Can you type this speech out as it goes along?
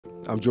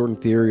I'm Jordan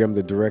Thierry. I'm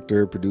the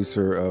director,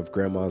 producer of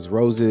Grandma's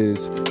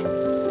Roses.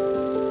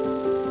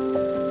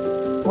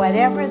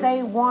 Whatever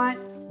they want,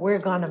 we're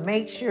gonna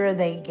make sure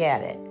they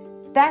get it.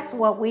 That's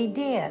what we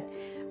did.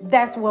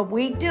 That's what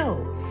we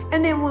do.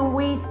 And then when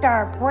we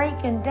start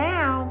breaking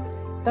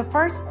down, the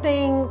first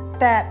thing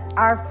that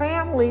our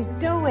families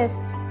do is,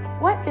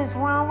 what is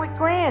wrong with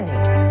Granny?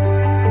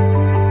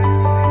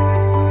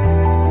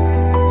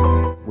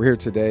 We're here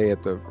today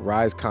at the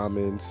RYSE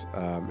Commons,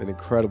 an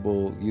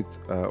incredible youth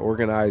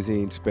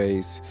organizing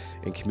space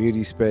and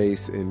community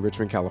space in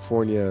Richmond,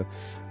 California,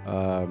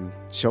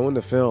 showing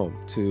the film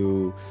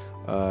to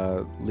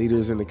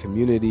leaders in the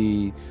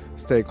community,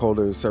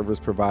 stakeholders,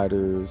 service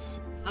providers.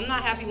 I'm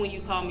not happy when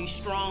you call me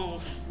strong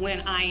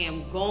when I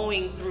am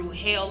going through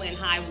hell and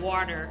high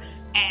water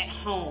at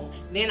home.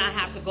 Then I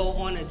have to go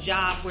on a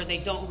job where they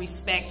don't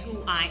respect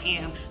who I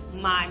am,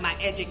 my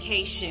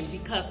education,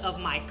 because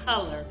of my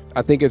color.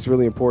 I think it's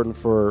really important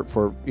for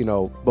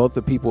both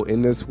the people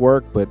in this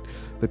work, but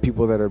the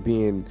people that are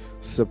being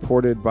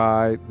supported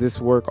by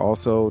this work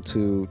also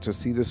to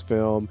see this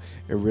film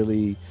and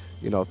really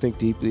think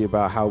deeply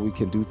about how we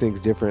can do things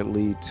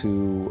differently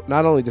to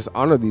not only just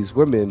honor these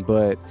women,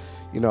 but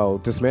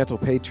dismantle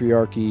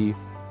patriarchy,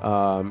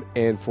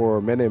 and for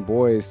men and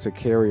boys to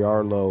carry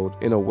our load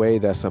in a way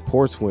that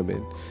supports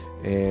women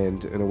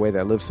and in a way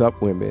that lifts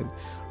up women,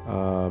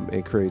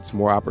 and creates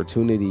more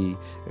opportunity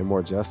and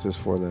more justice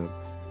for them.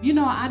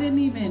 I didn't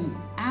even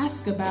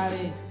ask about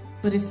it,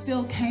 but it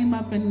still came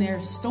up in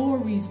their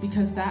stories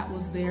because that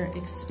was their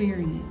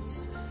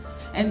experience.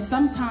 And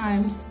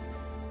sometimes,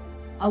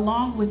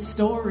 along with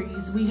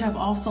stories, we have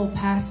also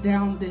passed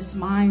down this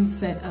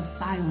mindset of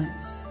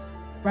silence,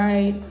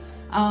 right?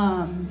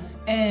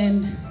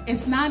 And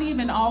it's not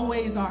even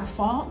always our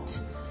fault,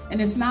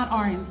 and it's not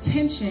our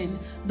intention,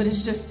 but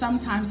it's just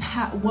sometimes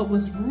what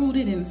was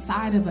rooted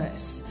inside of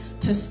us,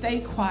 to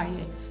stay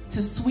quiet,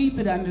 to sweep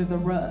it under the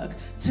rug,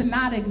 to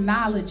not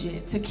acknowledge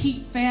it, to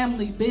keep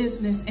family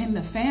business in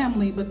the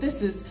family. But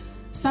this is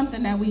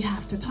something that we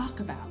have to talk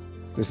about.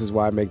 This is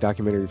why I make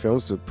documentary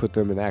films, to put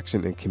them in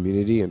action in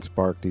community and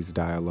spark these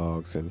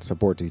dialogues and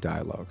support these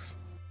dialogues.